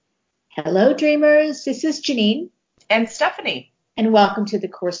Hello, dreamers. This is Janine. And Stephanie. And welcome to the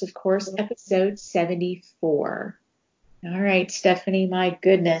Course of Course, episode 74. All right, Stephanie, my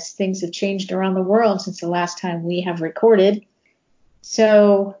goodness, things have changed around the world since the last time we have recorded.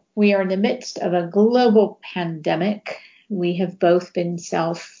 So we are in the midst of a global pandemic. We have both been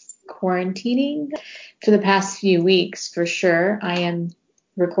self-quarantining for the past few weeks, for sure. I am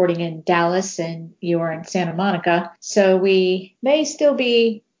recording in Dallas and you are in Santa Monica. So we may still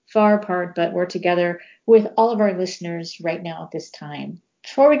be far apart, but we're together with all of our listeners right now at this time.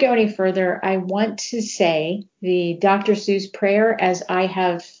 Before we go any further, I want to say the Dr. Seuss prayer as I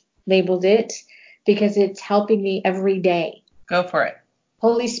have labeled it, because it's helping me every day. Go for it.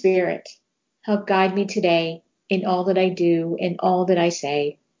 Holy Spirit, help guide me today in all that I do, in all that I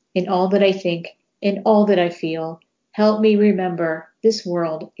say, in all that I think, in all that I feel. Help me remember this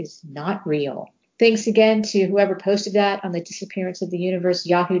world is not real. Thanks again to whoever posted that on the Disappearance of the Universe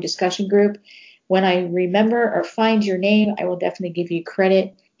Yahoo discussion group. When I remember or find your name, I will definitely give you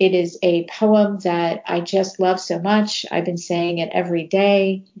credit. It is a poem that I just love so much. I've been saying it every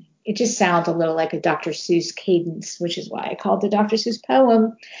day. It just sounds a little like a Dr. Seuss cadence, which is why I called it the Dr. Seuss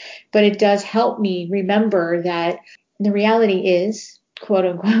poem. But it does help me remember that the reality is, quote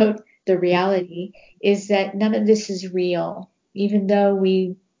unquote, the reality is that none of this is real, even though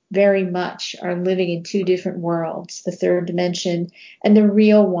we very much are living in two different worlds, the third dimension and the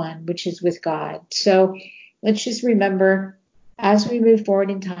real one, which is with God. So let's just remember as we move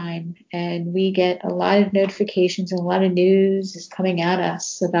forward in time and we get a lot of notifications and a lot of news is coming at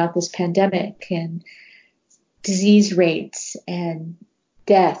us about this pandemic and disease rates and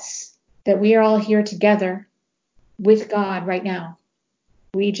deaths, that we are all here together with God right now.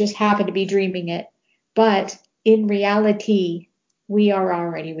 We just happen to be dreaming it. But in reality, we are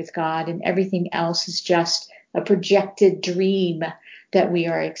already with God, and everything else is just a projected dream that we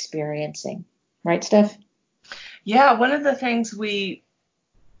are experiencing. Right, Steph? Yeah, one of the things we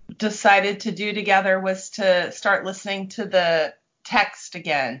decided to do together was to start listening to the text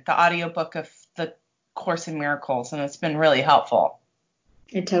again, the audiobook of the Course in Miracles, and it's been really helpful.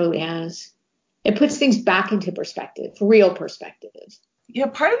 It totally has. It puts things back into perspective, real perspective. Yeah,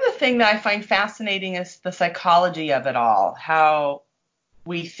 part of the thing that I find fascinating is the psychology of it all, how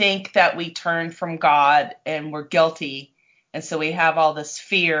we think that we turn from God and we're guilty, and so we have all this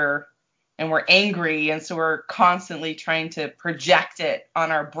fear and we're angry, and so we're constantly trying to project it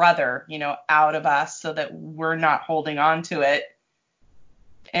on our brother, out of us so that we're not holding on to it.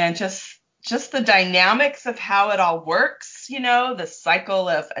 And just the dynamics of how it all works, the cycle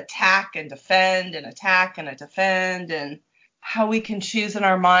of attack and defend and attack and defend, and how we can choose in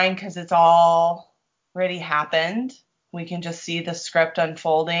our mind because it's already happened. We can just see the script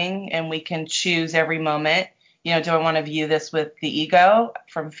unfolding and we can choose every moment. Do I want to view this with the ego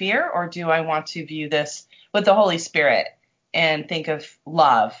from fear, or do I want to view this with the Holy Spirit and think of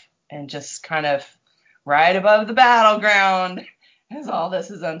love and just kind of right above the battleground as all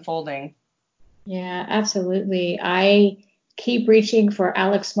this is unfolding? Yeah, absolutely. I keep reaching for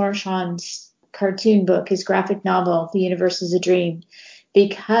Alex Marchand's cartoon book, his graphic novel, The Universe is a Dream,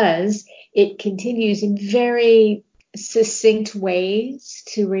 because it continues in very succinct ways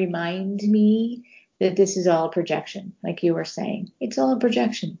to remind me that this is all a projection, like you were saying. It's all a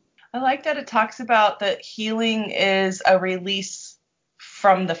projection. I like that it talks about that healing is a release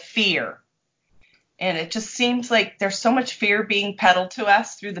from the fear. And it just seems like there's so much fear being peddled to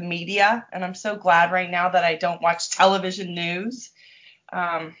us through the media. And I'm so glad right now that I don't watch television news.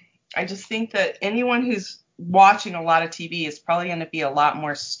 I just think that anyone who's watching a lot of TV is probably going to be a lot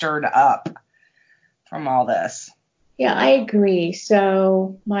more stirred up from all this. Yeah, I agree.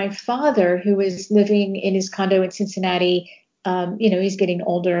 So my father, who is living in his condo in Cincinnati, he's getting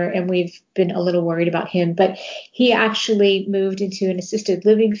older and we've been a little worried about him, but he actually moved into an assisted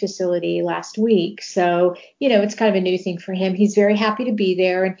living facility last week. So, it's kind of a new thing for him. He's very happy to be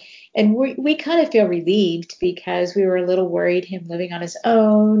there. And we kind of feel relieved because we were a little worried him living on his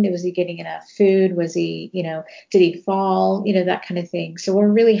own. Was he getting enough food? Was he, did he fall? That kind of thing. So we're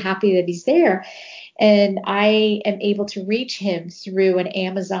really happy that he's there. And I am able to reach him through an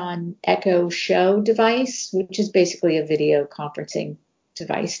Amazon Echo Show device, which is basically a video conferencing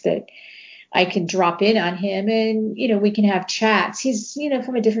device that I can drop in on him and, we can have chats. He's,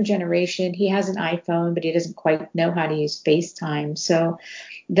 from a different generation. He has an iPhone, but he doesn't quite know how to use FaceTime. So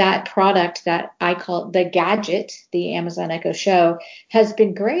that product that I call the gadget, the Amazon Echo Show, has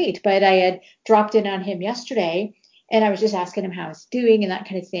been great. But I had dropped in on him yesterday And I was just asking him how he's doing and that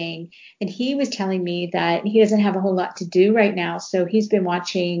kind of thing. And he was telling me that he doesn't have a whole lot to do right now. So he's been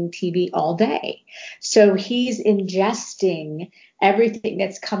watching TV all day. So he's ingesting everything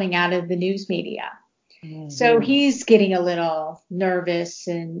that's coming out of the news media. So he's getting a little nervous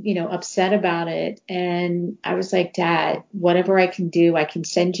and, upset about it. And I was like, Dad, whatever I can do, I can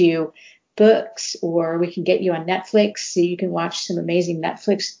send you books, or we can get you on Netflix so you can watch some amazing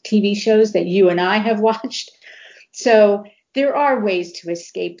Netflix TV shows that you and I have watched. So there are ways to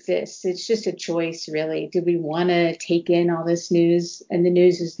escape this. It's just a choice, really. Do we want to take in all this news? And the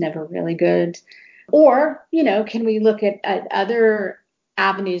news is never really good. Or, can we look at other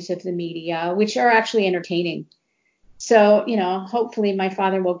avenues of the media, which are actually entertaining? So, hopefully my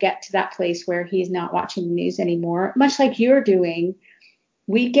father will get to that place where he's not watching the news anymore, much like you're doing.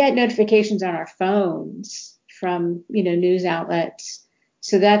 We get notifications on our phones from, news outlets.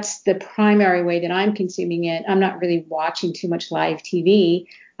 So that's the primary way that I'm consuming it. I'm not really watching too much live TV.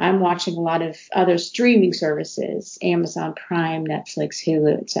 I'm watching a lot of other streaming services, Amazon Prime, Netflix,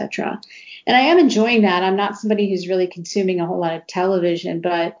 Hulu, etc. And I am enjoying that. I'm not somebody who's really consuming a whole lot of television,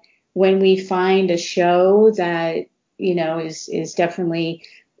 but when we find a show that, is definitely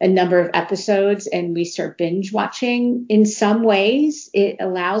a number of episodes and we start binge watching, in some ways, it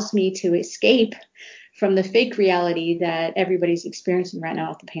allows me to escape from the fake reality that everybody's experiencing right now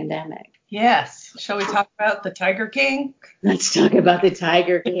with the pandemic. Yes. Shall we talk about the Tiger King? Let's talk about the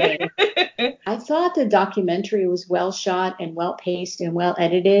Tiger King. I thought the documentary was well shot and well paced and well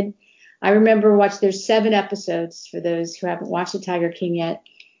edited. I remember there's 7 episodes for those who haven't watched the Tiger King yet.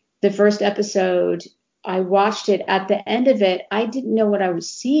 The first episode, I watched it. At the end of it, I didn't know what I was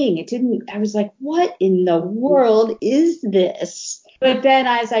seeing. I was like, what in the world is this? But then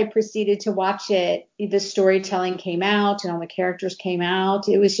as I proceeded to watch it, the storytelling came out and all the characters came out.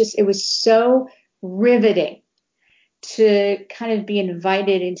 It was so riveting to kind of be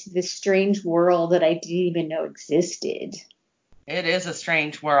invited into this strange world that I didn't even know existed. It is a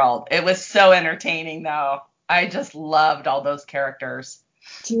strange world. It was so entertaining, though. I just loved all those characters.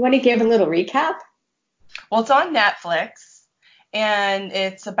 Do you want to give a little recap? Well, it's on Netflix, and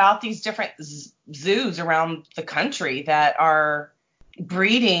it's about these different zoos around the country that are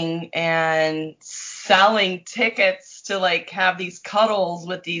breeding and selling tickets to have these cuddles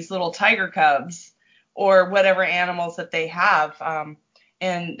with these little tiger cubs or whatever animals that they have.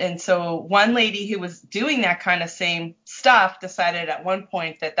 And so one lady who was doing that kind of same stuff decided at one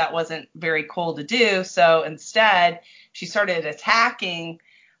point that wasn't very cool to do. So instead, she started attacking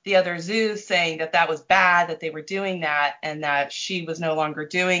the other zoos, saying that was bad, that they were doing that, and that she was no longer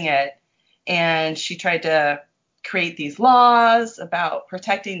doing it. And she tried to create these laws about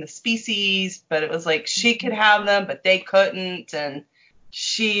protecting the species, but it was like she could have them, but they couldn't. And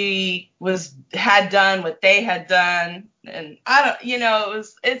she had done what they had done. And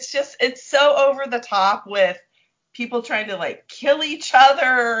it's so over the top with people trying to kill each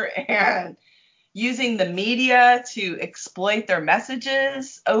other and using the media to exploit their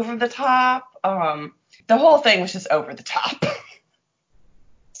messages over the top. The whole thing was just over the top.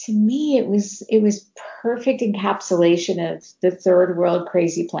 To me, it was perfect encapsulation of the third world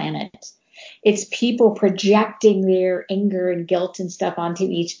crazy planet. It's people projecting their anger and guilt and stuff onto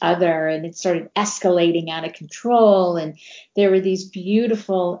each other, and it started escalating out of control. And there were these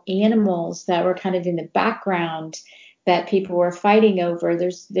beautiful animals that were kind of in the background that people were fighting over.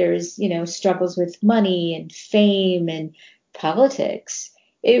 There's struggles with money and fame and politics.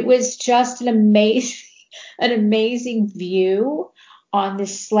 It was just an amazing view on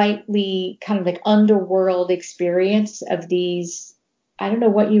this slightly kind of underworld experience of these, I don't know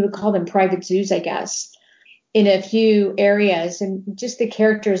what you would call them, private zoos, I guess, in a few areas. And just the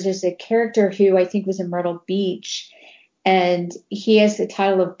characters, there's a character who I think was in Myrtle Beach, and he has the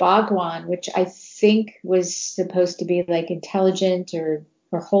title of Bhagwan, which I think was supposed to be intelligent or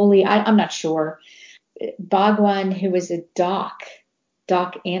holy. I'm not sure. Bhagwan, who was a Doc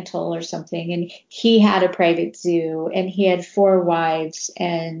Antle or something, and he had a private zoo, and he had 4 wives,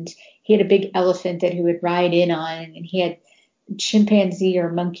 and he had a big elephant that he would ride in on, and he had chimpanzee or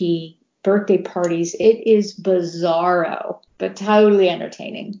monkey birthday parties. It is bizarro, but totally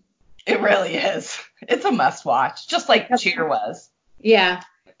entertaining. It really is. It's a must watch, just like Cheer was. Yeah.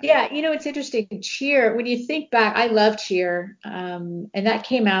 Yeah, it's interesting. Cheer, when you think back, I love Cheer, and that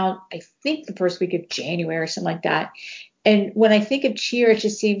came out, I think, the first week of January or something like that. And when I think of Cheer, it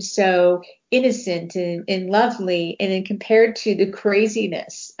just seems so innocent and lovely. And then compared to the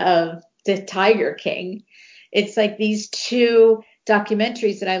craziness of the Tiger King, it's like these 2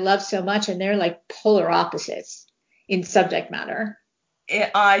 documentaries that I love so much, and they're like polar opposites in subject matter.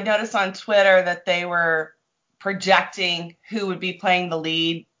 I noticed on Twitter that they were projecting who would be playing the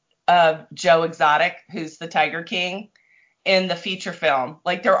lead of Joe Exotic, who's the Tiger King, in the feature film.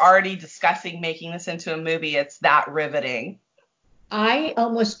 Like, they're already discussing making this into a movie. It's that riveting. I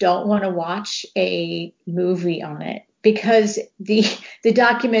almost don't want to watch a movie on it because the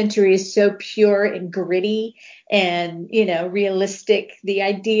documentary is so pure and gritty and, realistic. The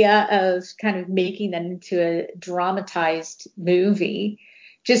idea of kind of making that into a dramatized movie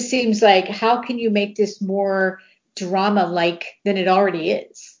just seems like, how can you make this more drama-like than it already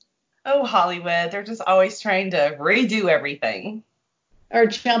is? Oh, Hollywood, they're just always trying to redo everything. Or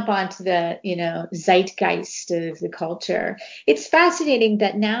jump onto the, zeitgeist of the culture. It's fascinating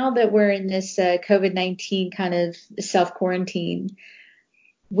that now that we're in this COVID-19 kind of self-quarantine,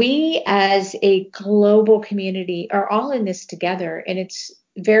 we as a global community are all in this together. And it's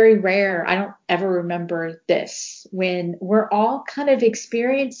very rare. I don't ever remember this when we're all kind of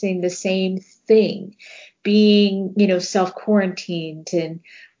experiencing the same thing, being, self-quarantined and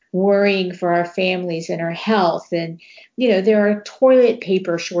worrying for our families and our health. And, there are toilet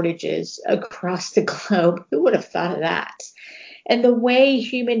paper shortages across the globe. Who would have thought of that? And the way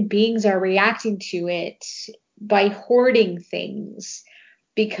human beings are reacting to it by hoarding things,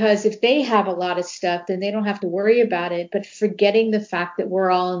 because if they have a lot of stuff, then they don't have to worry about it, but forgetting the fact that we're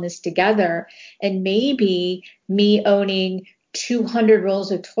all in this together. And maybe me owning 200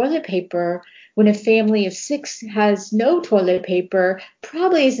 rolls of toilet paper when a family of 6 has no toilet paper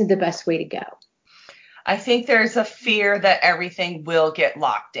probably isn't the best way to go. I think there's a fear that everything will get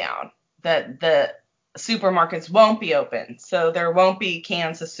locked down, that the supermarkets won't be open, so there won't be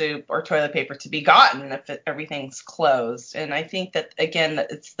cans of soup or toilet paper to be gotten if everything's closed. And I think that, again,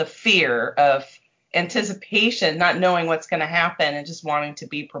 it's the fear of anticipation, not knowing what's going to happen and just wanting to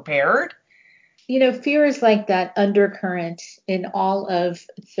be prepared. Fear is like that undercurrent in all of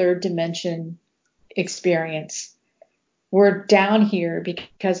third dimension experience. We're down here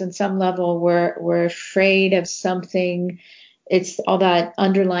because on some level we're afraid of something. It's all that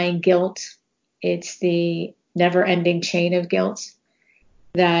underlying guilt. It's the never ending chain of guilt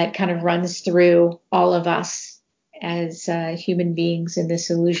that kind of runs through all of us as human beings in this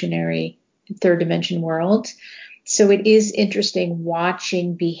illusionary third dimension world. So it is interesting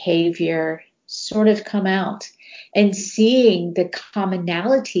watching behavior sort of come out and seeing the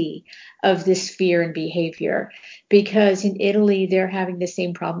commonality of this fear and behavior, because in Italy, they're having the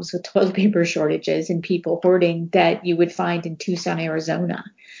same problems with toilet paper shortages and people hoarding that you would find in Tucson, Arizona.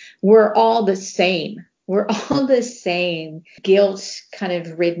 We're all the same. We're all the same guilt kind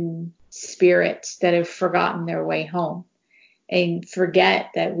of ridden spirits that have forgotten their way home and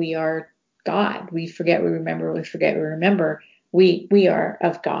forget that we are God. We forget, we remember, we forget, we remember. We are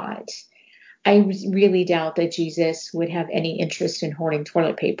of God. I really doubt that Jesus would have any interest in hoarding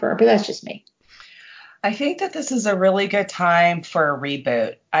toilet paper, but that's just me. I think that this is a really good time for a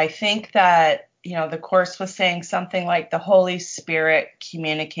reboot. I think that, the Course was saying something like the Holy Spirit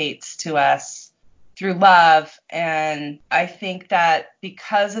communicates to us through love. And I think that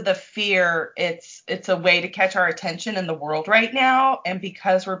because of the fear, it's a way to catch our attention in the world right now. And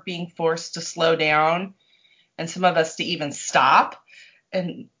because we're being forced to slow down and some of us to even stop,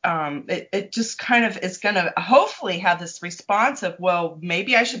 and it just kind of is going to hopefully have this response of, well,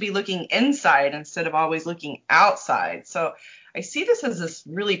 maybe I should be looking inside instead of always looking outside. So I see this as this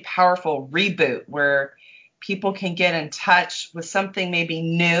really powerful reboot where people can get in touch with something maybe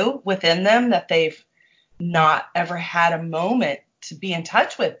new within them that they've not ever had a moment to be in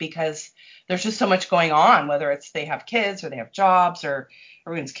touch with, because there's just so much going on, whether it's they have kids or they have jobs or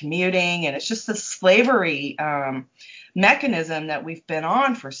everyone's commuting. And it's just this slavery mechanism that we've been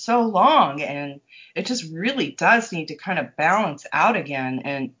on for so long, and it just really does need to kind of balance out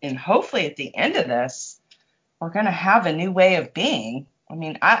again. And hopefully at the end of this, we're going to have a new way of being. I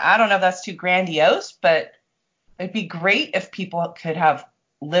mean, I don't know if that's too grandiose, but it'd be great if people could have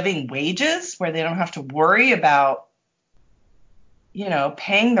living wages where they don't have to worry about,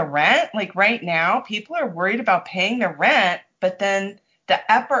 paying the rent. Like right now, people are worried about paying the rent, but then the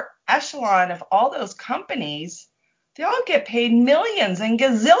upper echelon of all those companies, they all get paid millions and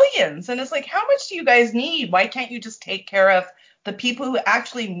gazillions. And it's like, how much do you guys need? Why can't you just take care of the people who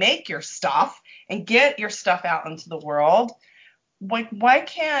actually make your stuff and get your stuff out into the world? Why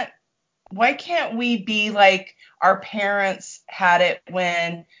can't we be like our parents had it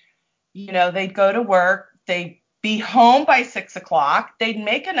when, they'd go to work, they'd be home by 6 o'clock, they'd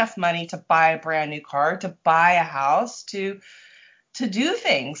make enough money to buy a brand new car, to buy a house, to do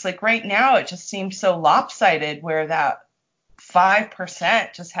things. Like right now, it just seems so lopsided where that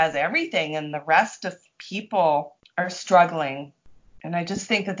 5% just has everything and the rest of people are struggling. And I just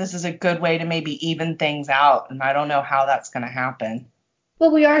think that this is a good way to maybe even things out. And I don't know how that's going to happen.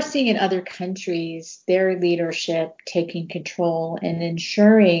 Well, we are seeing in other countries their leadership taking control and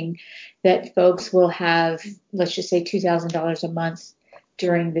ensuring that folks will have, let's just say, $2,000 a month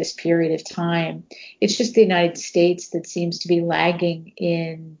during this period of time. It's just the United States that seems to be lagging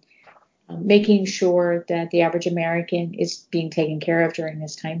in making sure that the average American is being taken care of during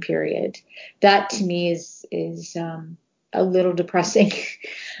this time period. That to me is a little depressing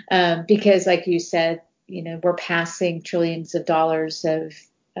because, like you said, we're passing trillions of dollars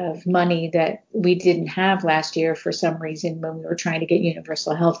of money that we didn't have last year for some reason when we were trying to get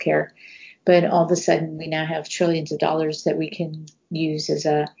universal health care. But all of a sudden, we now have trillions of dollars that we can use as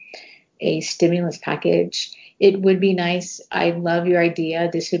a stimulus package. It would be nice. I love your idea.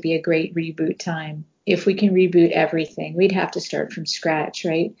 This would be a great reboot time. If we can reboot everything, we'd have to start from scratch,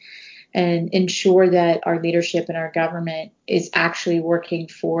 right? And ensure that our leadership and our government is actually working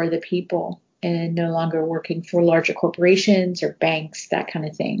for the people and no longer working for larger corporations or banks, that kind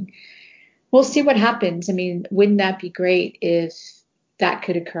of thing. We'll see what happens. I mean, wouldn't that be great if that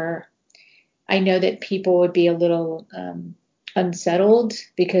could occur? I know that people would be a little unsettled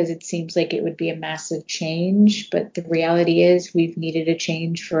because it seems like it would be a massive change, but the reality is we've needed a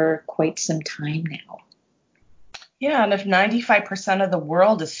change for quite some time now. Yeah, and if 95% of the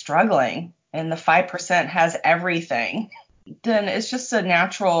world is struggling and the 5% has everything, then it's just a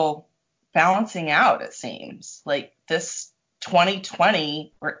natural balancing out, it seems. Like this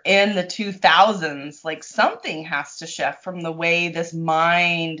 2020, we're in the 2000s, like something has to shift from the way this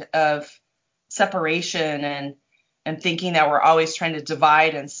mind of separation and thinking that we're always trying to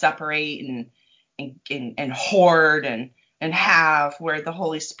divide and separate and hoard and have, where the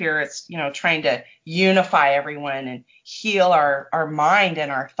Holy Spirit's, trying to unify everyone and heal our mind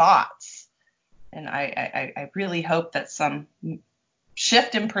and our thoughts. And I really hope that some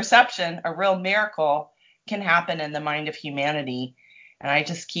shift in perception, a real miracle, can happen in the mind of humanity. And I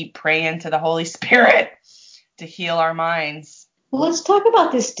just keep praying to the Holy Spirit to heal our minds. Well, let's talk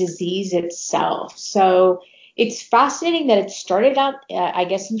about this disease itself. So it's fascinating that it started out, I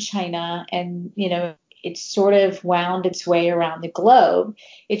guess, in China, and, it's sort of wound its way around the globe.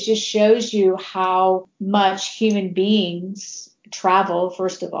 It just shows you how much human beings travel,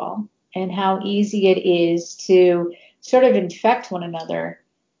 first of all, and how easy it is to sort of infect one another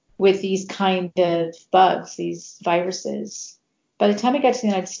with these kind of bugs, these viruses. By the time it got to the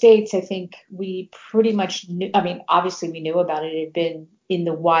United States, I think we pretty much knew, I mean, obviously we knew about it. It had been in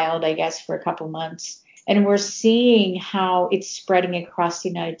the wild, I guess, for a couple months. And we're seeing how it's spreading across the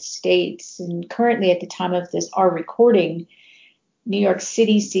United States. And currently, at the time of our recording, New York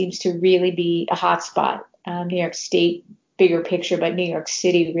City seems to really be a hotspot. New York State, bigger picture, but New York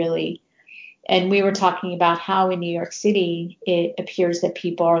City really. And we were talking about how in New York City, it appears that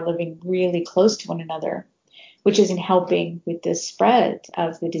people are living really close to one another, which isn't helping with the spread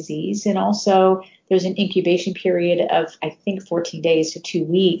of the disease. And also, there's an incubation period of, I think, 14 days to 2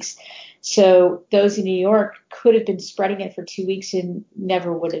 weeks. So those in New York could have been spreading it for 2 weeks and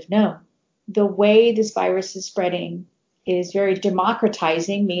never would have known. The way this virus is spreading is very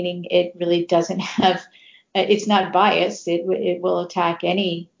democratizing, meaning it really doesn't have, it's not biased. It will attack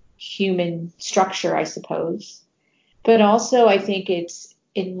any human structure, I suppose. But also, I think it's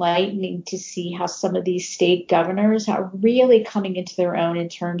enlightening to see how some of these state governors are really coming into their own in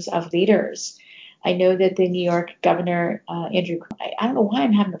terms of leaders. I know that the New York governor, Andrew, I don't know why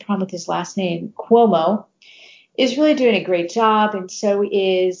I'm having a problem with his last name, Cuomo, is really doing a great job. And so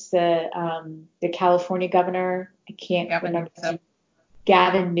is the California governor. I can't remember.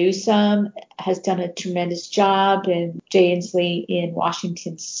 Gavin Newsom has done a tremendous job, and Jay Inslee in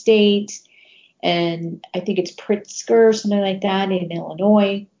Washington State. And I think it's Pritzker or something like that in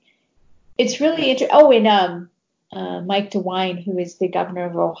Illinois. It's really interesting. Oh, and Mike DeWine, who is the governor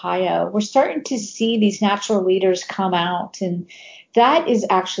of Ohio. We're starting to see these natural leaders come out, and that is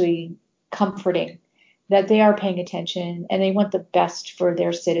actually comforting, that they are paying attention and they want the best for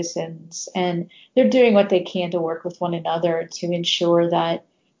their citizens, and they're doing what they can to work with one another to ensure that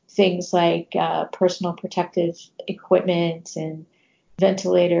things like personal protective equipment and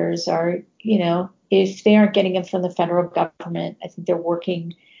ventilators are, if they aren't getting them from the federal government, I think they're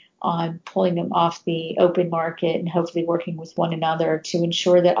working on pulling them off the open market and hopefully working with one another to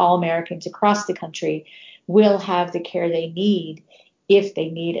ensure that all Americans across the country will have the care they need if they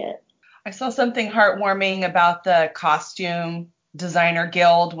need it. I saw something heartwarming about the costume designer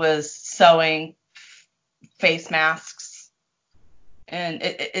guild was sewing face masks. And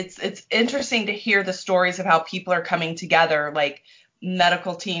it's interesting to hear the stories of how people are coming together, like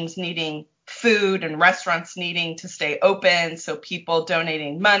medical teams needing food and restaurants needing to stay open. So people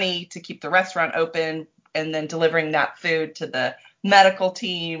donating money to keep the restaurant open and then delivering that food to the medical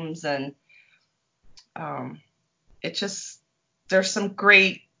teams. And it just, there's some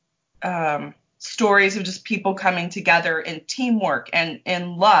great stories of just people coming together in teamwork and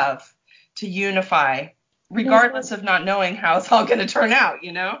in love to unify, regardless of not knowing how it's all going to turn out,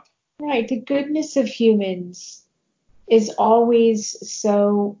 you know? Right. The goodness of humans is always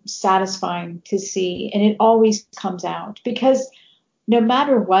so satisfying to see, and it always comes out because no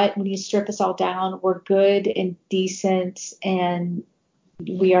matter what, when you strip us all down, we're good and decent and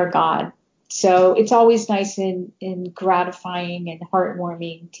we are God. So it's always nice and gratifying and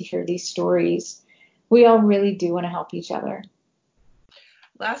heartwarming to hear these stories. We all really do want to help each other.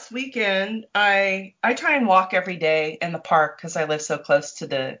 Last weekend, I try and walk every day in the park because I live so close to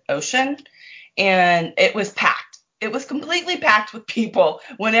the ocean, and it was packed. It was completely packed with people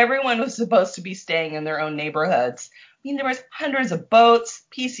when everyone was supposed to be staying in their own neighborhoods. I mean, there was hundreds of boats.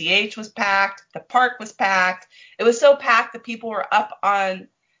 PCH was packed. The park was packed. It was so packed that people were up on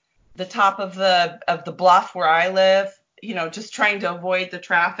the top of the bluff where I live, you know, just trying to avoid the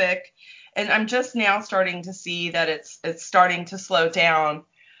traffic. And I'm just now starting to see that it's starting to slow down.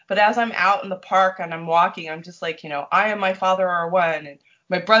 But as I'm out in the park and I'm walking, I'm just like, you know, I and my Father are one, and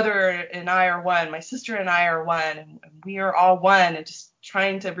my brother and I are one, my sister and I are one, and we are all one, and just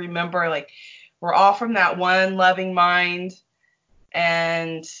trying to remember, like, we're all from that one loving mind,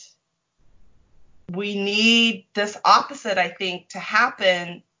 and we need this opposite, I think, to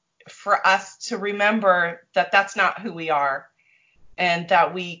happen for us to remember that that's not who we are, and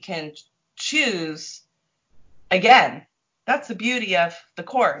that we can choose again. That's the beauty of the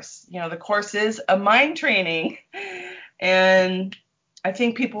Course. You know, the Course is a mind training, and I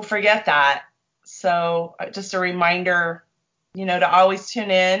think people forget that. So just a reminder, you know, to always tune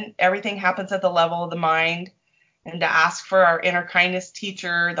in. Everything happens at the level of the mind, and to ask for our inner kindness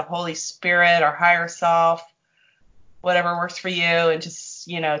teacher, the Holy Spirit, our higher self, whatever works for you, and just,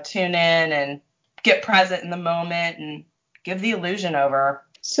 you know, tune in and get present in the moment and give the illusion over.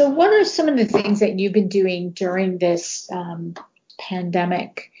 So what are some of the things that you've been doing during this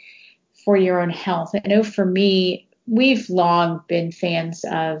pandemic for your own health? I know for me, we've long been fans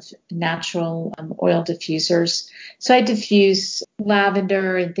of natural oil diffusers. So I diffuse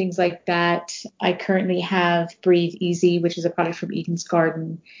lavender and things like that. I currently have Breathe Easy, which is a product from Eden's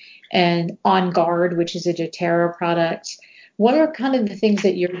Garden, and On Guard, which is a doTERRA product. What are kind of the things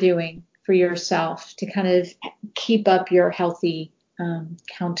that you're doing for yourself to kind of keep up your healthy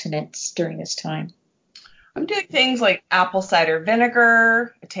countenance during this time? I'm doing things like apple cider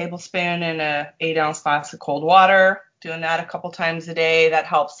vinegar, a tablespoon in a 8-ounce glass of cold water, doing that a couple times a day. That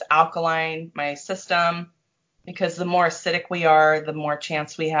helps alkaline my system, because the more acidic we are, the more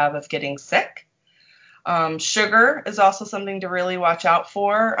chance we have of getting sick. Sugar is also something to really watch out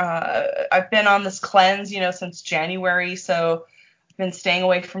for. I've been on this cleanse, you know, since January, so I've been staying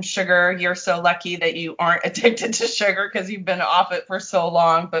away from sugar. You're so lucky that you aren't addicted to sugar because you've been off it for so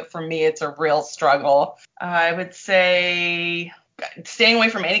long, but for me, it's a real struggle. I would say staying away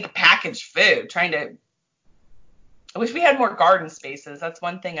from any packaged food, I wish we had more garden spaces. That's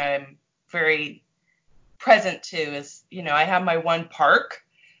one thing I'm very present to is, you know, I have my one park,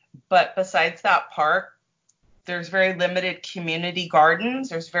 but besides that park, there's very limited community gardens.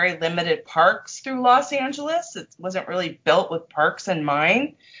 There's very limited parks through Los Angeles. It wasn't really built with parks in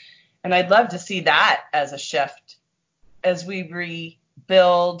mind. And I'd love to see that as a shift as we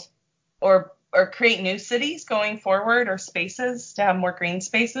rebuild or create new cities going forward, or spaces to have more green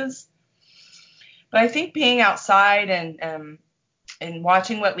spaces. But I think being outside and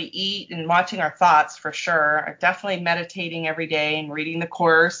watching what we eat and watching our thoughts for sure. I'm definitely meditating every day and reading the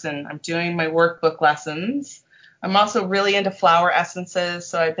Course, and I'm doing my workbook lessons. I'm also really into flower essences,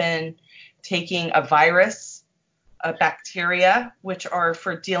 so I've been taking a virus, a bacteria, which are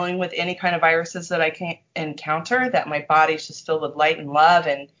for dealing with any kind of viruses that I can encounter, that my body's just filled with light and love,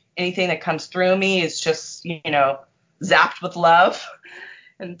 and anything that comes through me is just, you know, zapped with love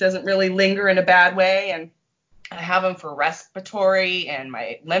and doesn't really linger in a bad way. And I have them for respiratory and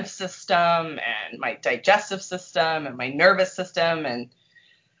my lymph system and my digestive system and my nervous system and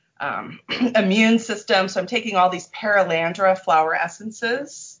immune system. So I'm taking all these Paralandra flower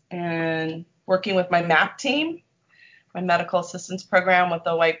essences and working with my MAP team, my medical assistance program with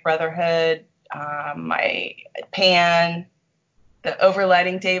the White Brotherhood, my PAN, the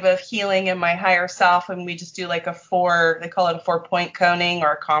overlighting Deva of healing, and my higher self. And we just do like they call it a 4-point coning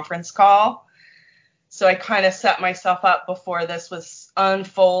or a conference call. So I kind of set myself up before this was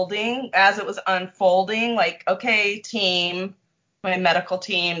unfolding. As it was unfolding, like, okay, team, my medical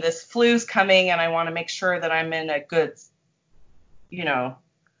team, this flu's coming and I want to make sure that I'm in a good, you know,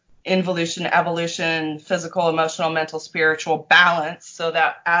 involution, evolution, physical, emotional, mental, spiritual balance, so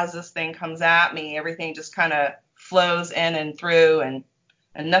that as this thing comes at me, everything just kind of flows in and through, and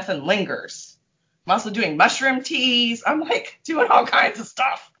nothing lingers. I'm also doing mushroom teas. I'm like doing all kinds of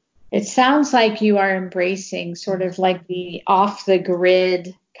stuff. It sounds like you are embracing sort of like the off the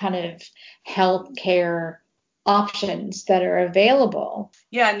grid kind of healthcare options that are available.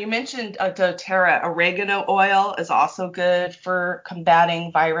 Yeah, and you mentioned doTERRA. Oregano oil is also good for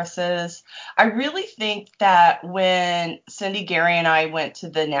combating viruses. I really think that when Cindy, Gary, and I went to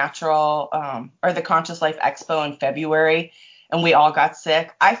the natural or the Conscious Life Expo in February and we all got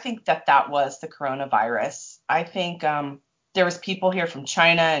sick, I think that that was the coronavirus. I think there was people here from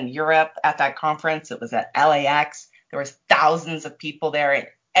China and Europe at that conference. It was at LAX. There was thousands of people there and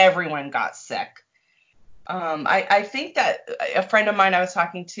everyone got sick. I think that a friend of mine I was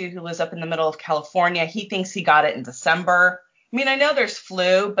talking to who lives up in the middle of California, he thinks he got it in December. I mean, I know there's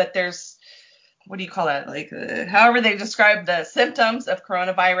flu, but there's, what do you call that? Like, however they describe the symptoms of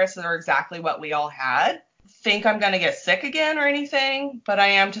coronavirus are exactly what we all had. Think I'm going to get sick again or anything, but I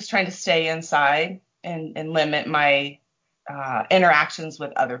am just trying to stay inside and limit my interactions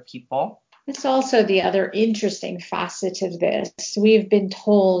with other people. It's also the other interesting facet of this. We've been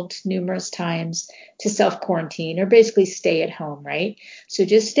told numerous times to self-quarantine or basically stay at home, right? So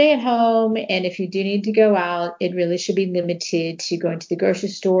just stay at home. And if you do need to go out, it really should be limited to going to the grocery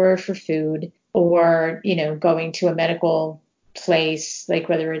store for food or, you know, going to a medical place, like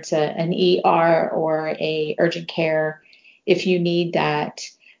whether it's an ER or a urgent care, if you need that.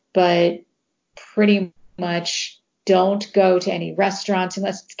 But pretty much don't go to any restaurants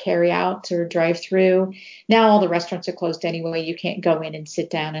unless it's carry out or drive through. Now all the restaurants are closed anyway. You can't go in and sit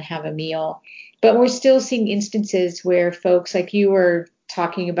down and have a meal. But we're still seeing instances where folks like you were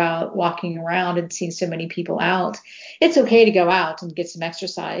talking about walking around and seeing so many people out. It's okay to go out and get some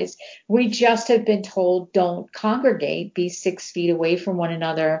exercise. We just have been told don't congregate, be 6 feet away from one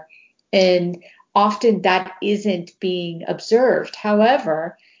another. And often that isn't being observed.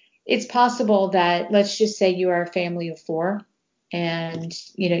 However, it's possible that, let's just say you are a family of 4 and,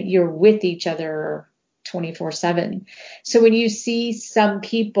 you know, you're with each other 24/7. So when you see some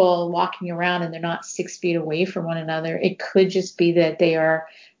people walking around and they're not 6 feet away from one another, it could just be that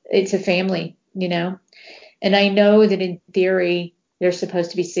it's a family, you know. And I know that in theory, they're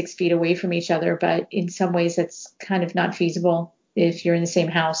supposed to be 6 feet away from each other, but in some ways that's kind of not feasible if you're in the same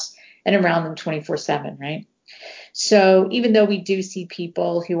house and around them 24/7, right? So even though we do see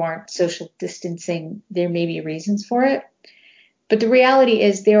people who aren't social distancing, there may be reasons for it. But the reality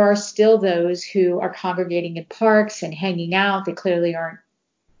is there are still those who are congregating in parks and hanging out. They clearly aren't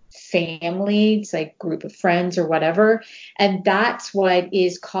family. It's like a group of friends or whatever. And that's what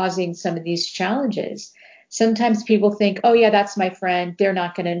is causing some of these challenges. Sometimes people think, oh, yeah, that's my friend. They're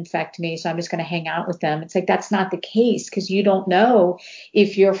not going to infect me, so I'm just going to hang out with them. It's like that's not the case because you don't know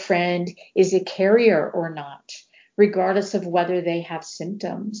if your friend is a carrier or not, regardless of whether they have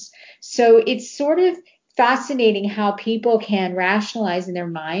symptoms. So it's sort of fascinating how people can rationalize in their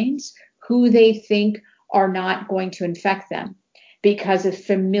minds who they think are not going to infect them because of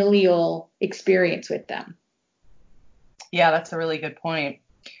familial experience with them. Yeah, that's a really good point.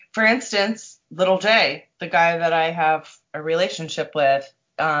 For instance, little Jay, the guy that I have a relationship with,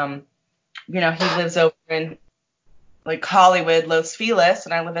 he lives over in like Hollywood, Los Feliz,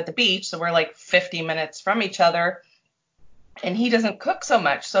 and I live at the beach, so we're like 50 minutes from each other. And he doesn't cook so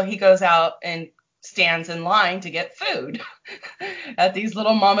much, so he goes out and stands in line to get food at these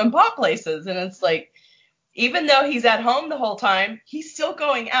little mom and pop places. And it's like, even though he's at home the whole time, he's still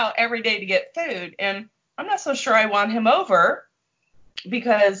going out every day to get food. And I'm not so sure I want him over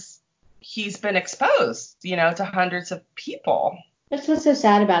because he's been exposed, to hundreds of people. That's what's so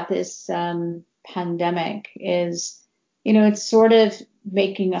sad about this pandemic is, it's sort of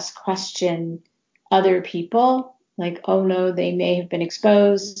making us question other people. Like, oh no, they may have been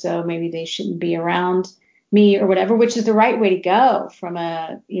exposed, so maybe they shouldn't be around me or whatever, which is the right way to go from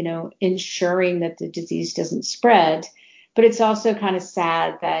ensuring that the disease doesn't spread. But it's also kind of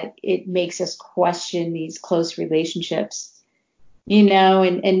sad that it makes us question these close relationships,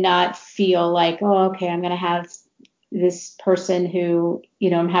 and not feel like, oh, okay, I'm going to have this person who,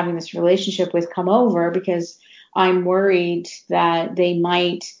 I'm having this relationship with come over because I'm worried that they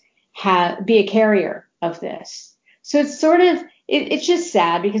might be a carrier of this. So it's sort of, it's just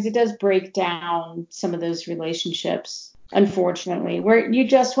sad because it does break down some of those relationships. unfortunately, where you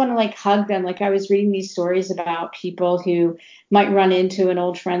just want to like hug them. Like I was reading these stories about people who might run into an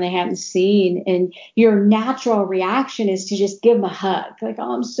old friend they haven't seen, and your natural reaction is to just give them a hug. Like,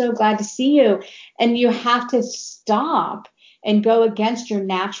 oh, I'm so glad to see you. And you have to stop and go against your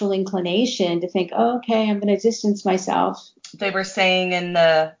natural inclination to think, oh, okay, I'm going to distance myself. They were saying in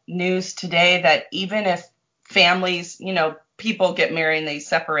the news today that even if families, people get married and they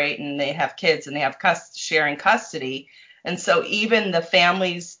separate and they have kids and they have sharing custody. And so even the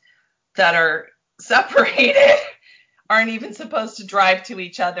families that are separated aren't even supposed to drive to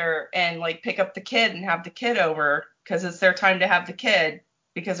each other and like pick up the kid and have the kid over because it's their time to have the kid,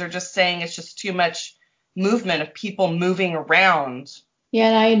 because they're just saying it's just too much movement of people moving around. Yeah,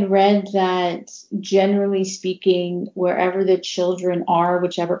 and I had read that generally speaking, wherever the children are,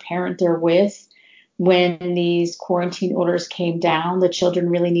 whichever parent they're with, when these quarantine orders came down, the children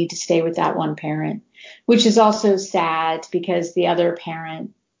really need to stay with that one parent, which is also sad because the other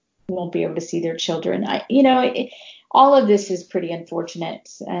parent won't be able to see their children. All of this is pretty unfortunate,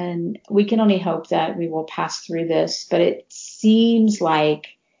 and we can only hope that we will pass through this. But it seems like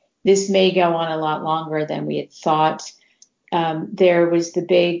this may go on a lot longer than we had thought. There was the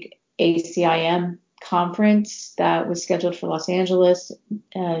big ACIM conference that was scheduled for Los Angeles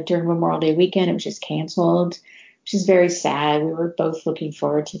during Memorial Day weekend. It was just canceled, which is very sad. We were both looking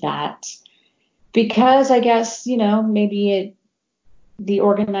forward to that because I guess, maybe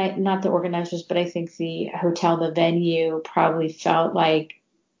not the organizers, but I think the hotel, the venue probably felt like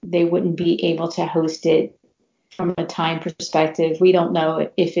they wouldn't be able to host it from a time perspective. We don't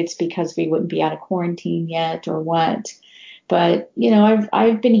know if it's because we wouldn't be out of quarantine yet or what. But,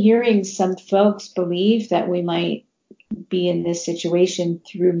 I've been hearing some folks believe that we might be in this situation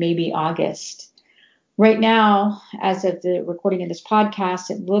through maybe August. Right now, as of the recording of this podcast,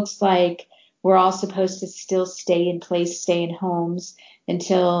 it looks like we're all supposed to still stay in place, stay in homes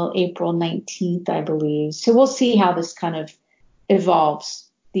until April 19th, I believe. So we'll see how this kind of evolves.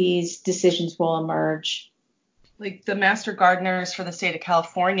 These decisions will emerge. Like the master gardeners for the state of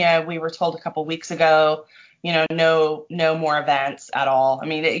California, we were told a couple weeks ago, no more events at all. I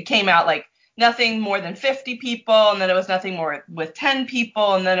mean, it came out like nothing more than 50 people, and then it was nothing more with 10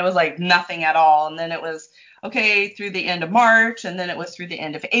 people, and then it was like nothing at all. And then it was okay through the end of March, and then it was through the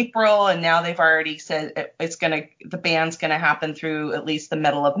end of April, and now they've already said the ban's gonna happen through at least the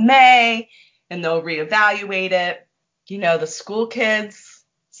middle of May, and they'll reevaluate it. The school kids,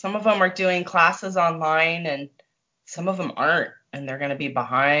 some of them are doing classes online, and some of them aren't, and they're gonna be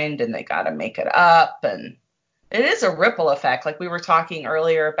behind, and they gotta make it up, and it is a ripple effect. Like we were talking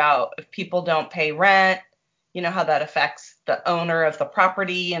earlier about if people don't pay rent, how that affects the owner of the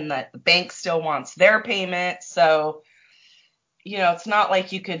property and that the bank still wants their payment. So, it's not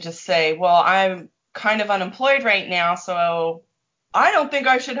like you could just say, well, I'm kind of unemployed right now, so I don't think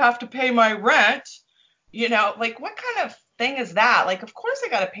I should have to pay my rent. Like what kind of thing is that? Like, of course I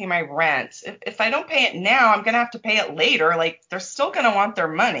got to pay my rent. If I don't pay it now, I'm going to have to pay it later. Like they're still going to want their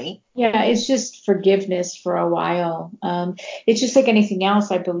money. Yeah, it's just forgiveness for a while. It's just like anything else.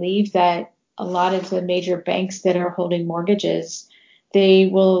 I believe that a lot of the major banks that are holding mortgages, they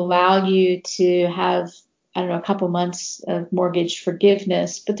will allow you to have, I don't know, a couple months of mortgage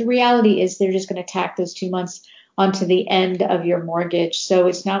forgiveness. But the reality is they're just going to tack those 2 months onto the end of your mortgage. So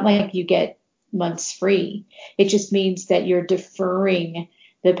it's not like you get months free. It just means that you're deferring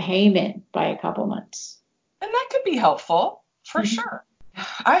the payment by a couple months. And that could be helpful for sure.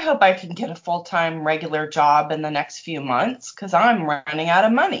 I hope I can get a full-time regular job in the next few months because I'm running out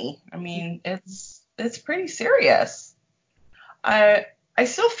of money. I mean, it's pretty serious. I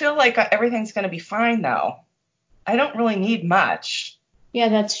still feel like everything's going to be fine though. I don't really need much. Yeah,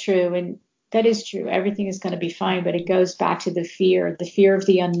 that's true. And that is true. Everything is going to be fine, but it goes back to the fear of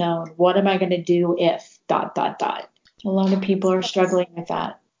the unknown. What am I going to do if ... A lot of people are struggling with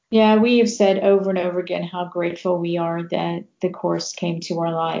that. Yeah, we have said over and over again how grateful we are that the course came to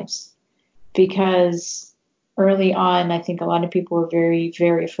our lives, because early on, I think a lot of people were very,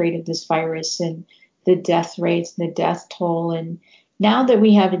 very afraid of this virus and the death rates and the death toll. And now that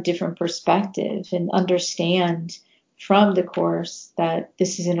we have a different perspective and understand from the course that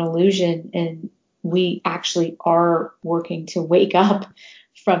this is an illusion and we actually are working to wake up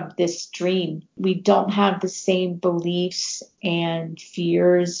from this dream, we don't have the same beliefs and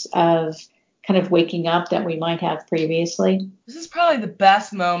fears of kind of waking up that we might have previously. This is probably the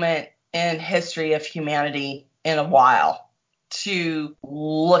best moment in history of humanity in a while to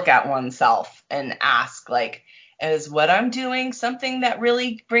look at oneself and ask, like, is what I'm doing something that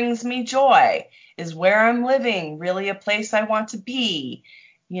really brings me joy? Is where I'm living really a place I want to be?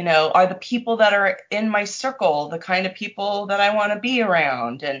 Are the people that are in my circle the kind of people that I want to be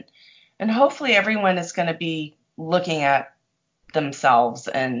around? And hopefully everyone is going to be looking at themselves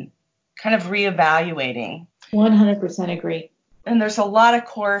and kind of reevaluating. 100% agree. And there's a lot of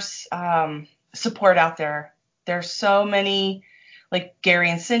course support out there. There's so many, like Gary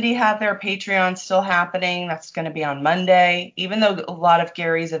and Cindy have their Patreon still happening. That's going to be on Monday, even though a lot of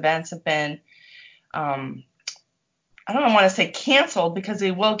Gary's events have been, I don't want to say canceled because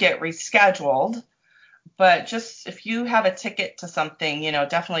they will get rescheduled. But just if you have a ticket to something,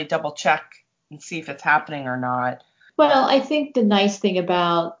 definitely double check and see if it's happening or not. Well, I think the nice thing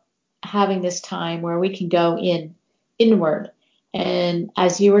about having this time where we can go inward and,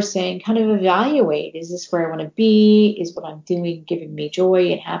 as you were saying, kind of evaluate, is this where I want to be? Is what I'm doing giving me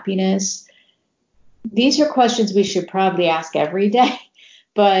joy and happiness? These are questions we should probably ask every day,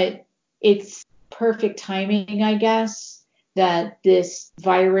 but it's perfect timing, I guess, that this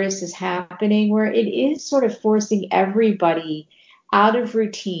virus is happening where it is sort of forcing everybody out of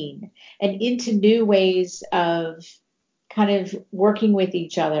routine and into new ways of kind of working with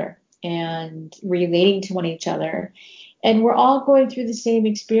each other and relating to one each other. And we're all going through the same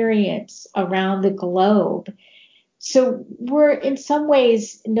experience around the globe. So we're in some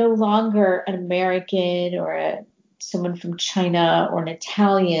ways no longer an American or someone from China or an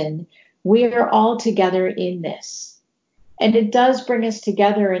Italian. We are all together in this. And it does bring us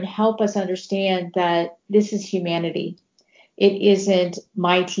together and help us understand that this is humanity. It isn't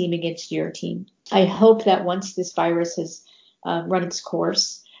my team against your team. I hope that once this virus has run its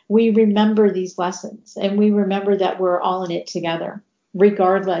course, we remember these lessons and we remember that we're all in it together,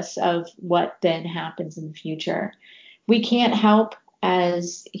 regardless of what then happens in the future. We can't help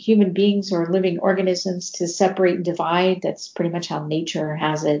as human beings or living organisms to separate and divide. That's pretty much how nature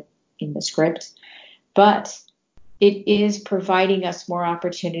has it in the script. But it is providing us more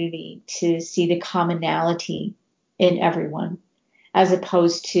opportunity to see the commonality in everyone, as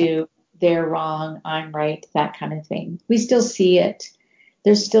opposed to they're wrong, I'm right, that kind of thing. We still see it.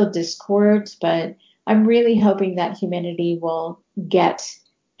 There's still discord, but I'm really hoping that humanity will get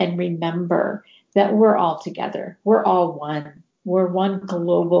and remember that we're all together. We're all one. We're one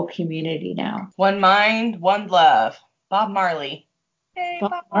global community now. One mind, one love. Bob Marley. Hey,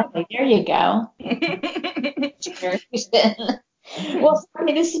 Bob Marley. There you go. Well,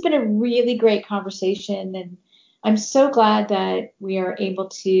 Stephanie, this has been a really great conversation, and I'm so glad that we are able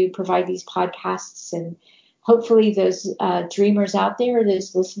to provide these podcasts, and hopefully those dreamers out there,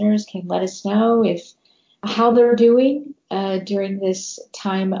 those listeners, can let us know how they're doing during this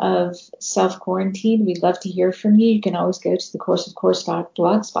time of self-quarantine. We'd love to hear from you. You can always go to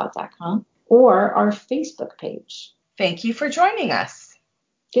thecourseofcourse.blogspot.com or our Facebook page. Thank you for joining us.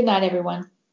 Good night, everyone.